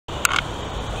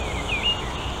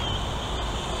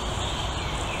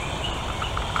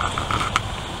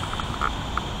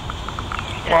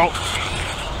Well,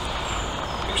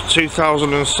 it's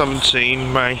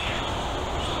 2017, May,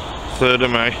 3rd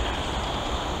of May,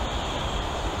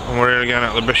 and we're here again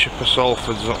at the Bishop of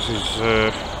Salford's. That's his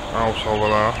house over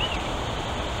there.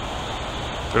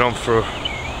 Been on for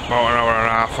about an hour and a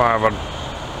half. I've had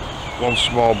one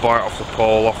small bite off the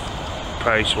pole, off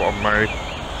pace what I've made,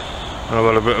 and I've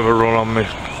had a bit of a run on my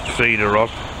feeder rod.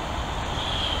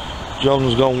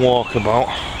 John's gone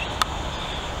walkabout.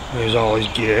 There's all his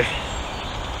gear.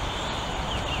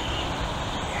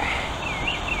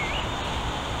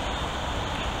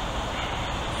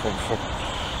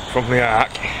 From the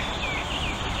ark.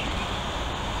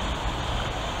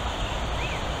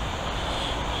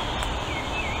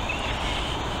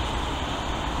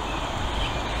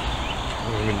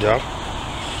 My dad.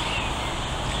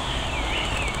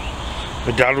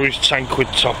 My dad with his 10 quid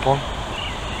top on.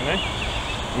 Eh?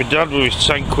 My dad with his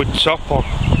 10 quid top on.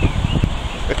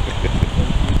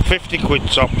 50 quid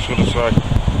top, should I say.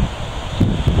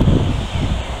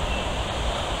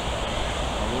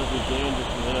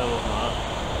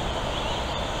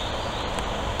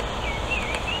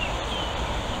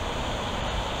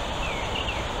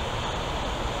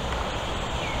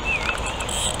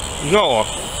 You got one?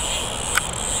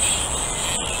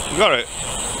 You got it?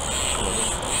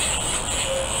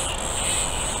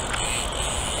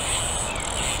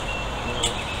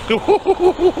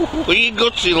 Are you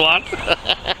gutsy, lad?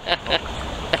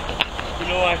 You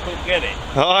know I couldn't get it?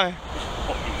 Aye.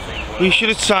 Well, you should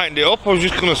have tightened it up. I was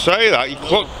just going to say that. Your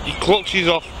clutches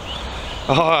off.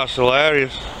 Oh, that's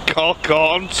hilarious. All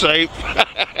caught on tape.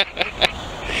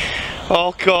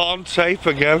 All caught on tape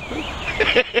again.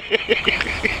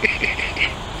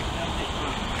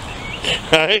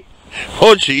 Hey,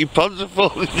 oh gee, your pants are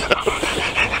falling down.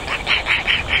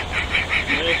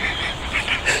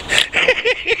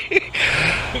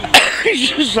 He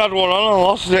just had one on and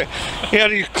lost it. He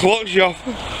had his clutch off.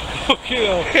 Fuck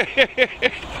you.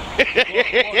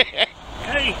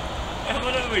 Hey,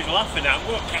 whatever he's laughing at,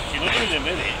 we'll catch him up in a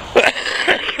minute.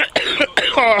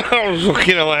 Oh, that was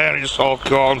fucking hilarious, all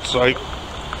caught on tape.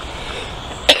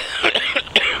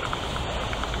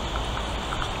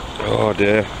 Oh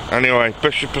dear. Anyway,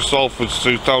 Bishop of Salford's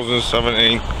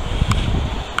 2017.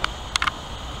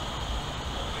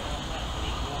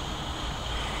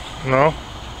 No?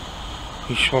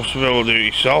 You're supposed to be able to do it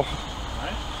yourself.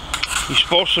 Right? You're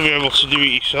supposed to be able to do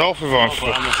it yourself if I'm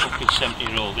but I'm a fucking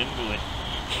 70-year-old invalid.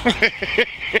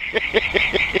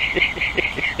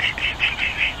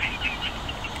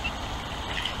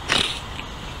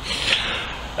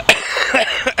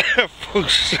 Fuck,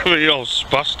 70-year-old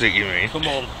spastic, you mean? Come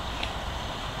on.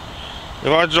 If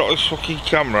I drop this fucking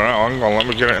camera out, hang on, let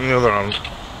me get it in the other hand.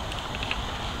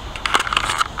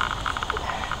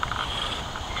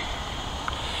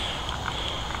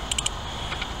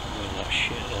 That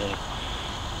shit there.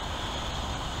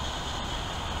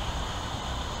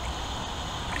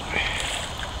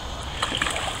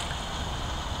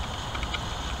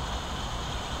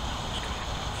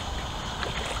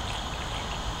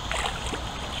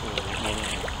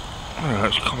 Alright,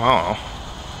 it's come out now.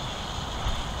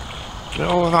 Get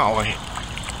over that way.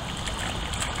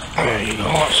 There you go,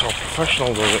 that's how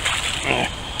professional does it.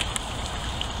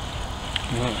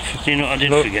 You know what I did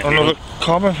forget? Another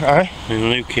comment, eh? And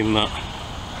Luke in that.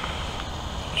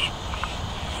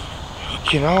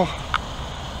 Fucking hell.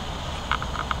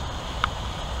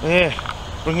 Yeah,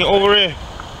 bring it over here.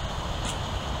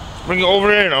 Bring it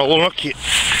over here and I'll unlock it.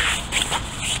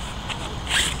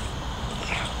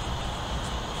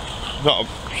 Not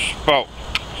about.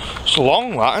 It's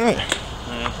long, that, isn't it?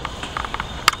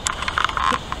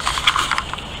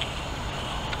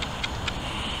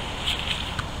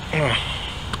 Yeah.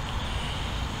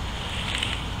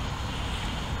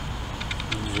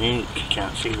 You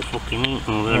can't see the fucking ink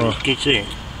over there. Just get it.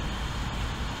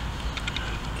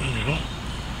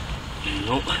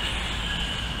 Nope.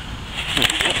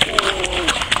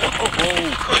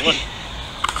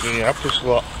 Really happy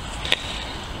slot.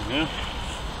 Yeah.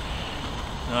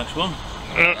 Nice one.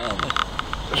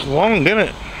 It's long, isn't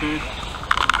it?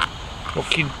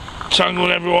 Fucking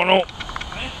tangling everyone up.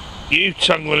 You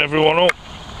tangling everyone up.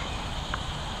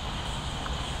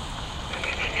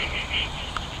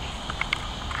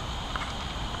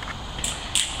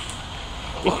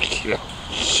 Fucking hell.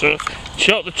 So,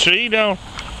 shot the tree down.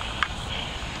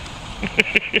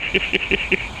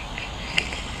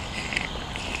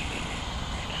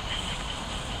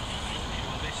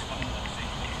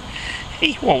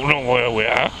 He won't know where we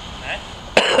are. Eh?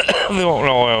 They won't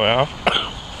know where we are.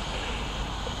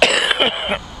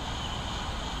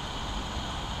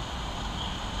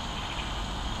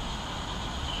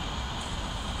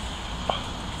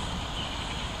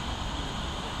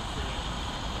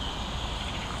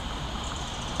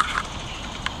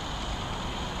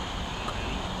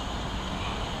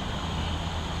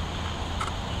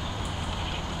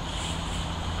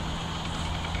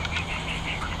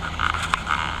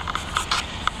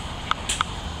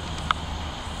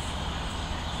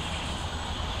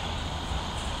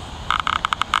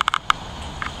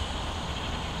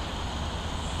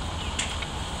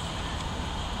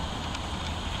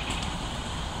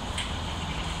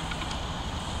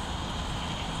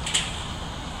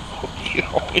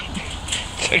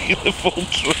 taking the full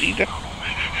tree down.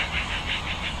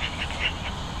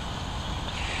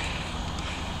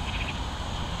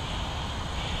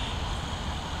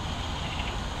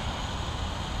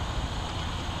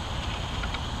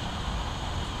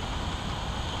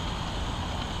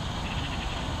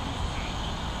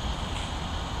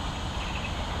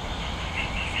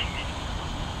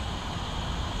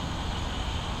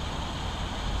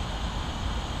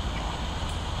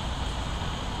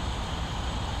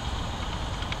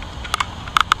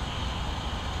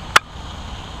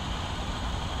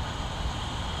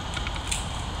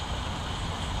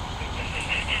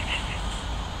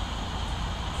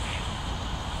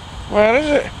 Where is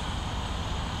it?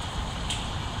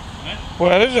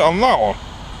 Where is it on that one?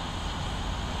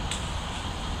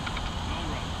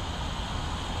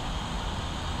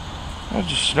 I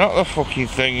just snap the fucking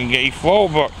thing and get your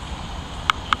float back.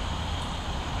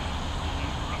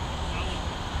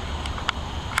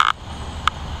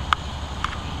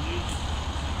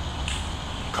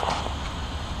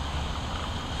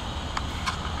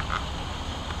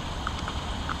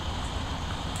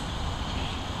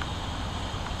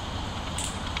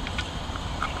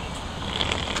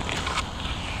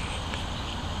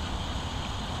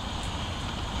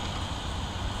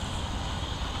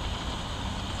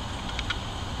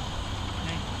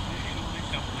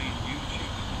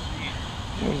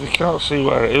 They can't see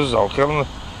where it is though, can they? It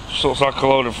just looks like a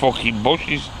load of fucking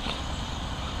bushes.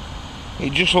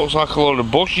 It just looks like a load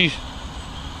of bushes.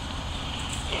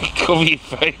 Cover your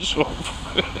face up.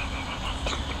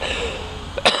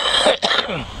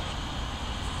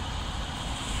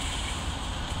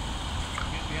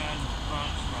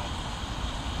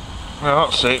 Yeah,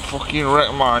 that's it, fucking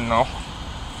wreck mine now.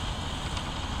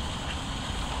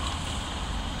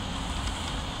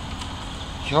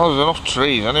 There's enough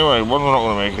trees anyway, one's not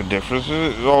going to make a difference, is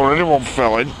it? There's already one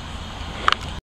fell in.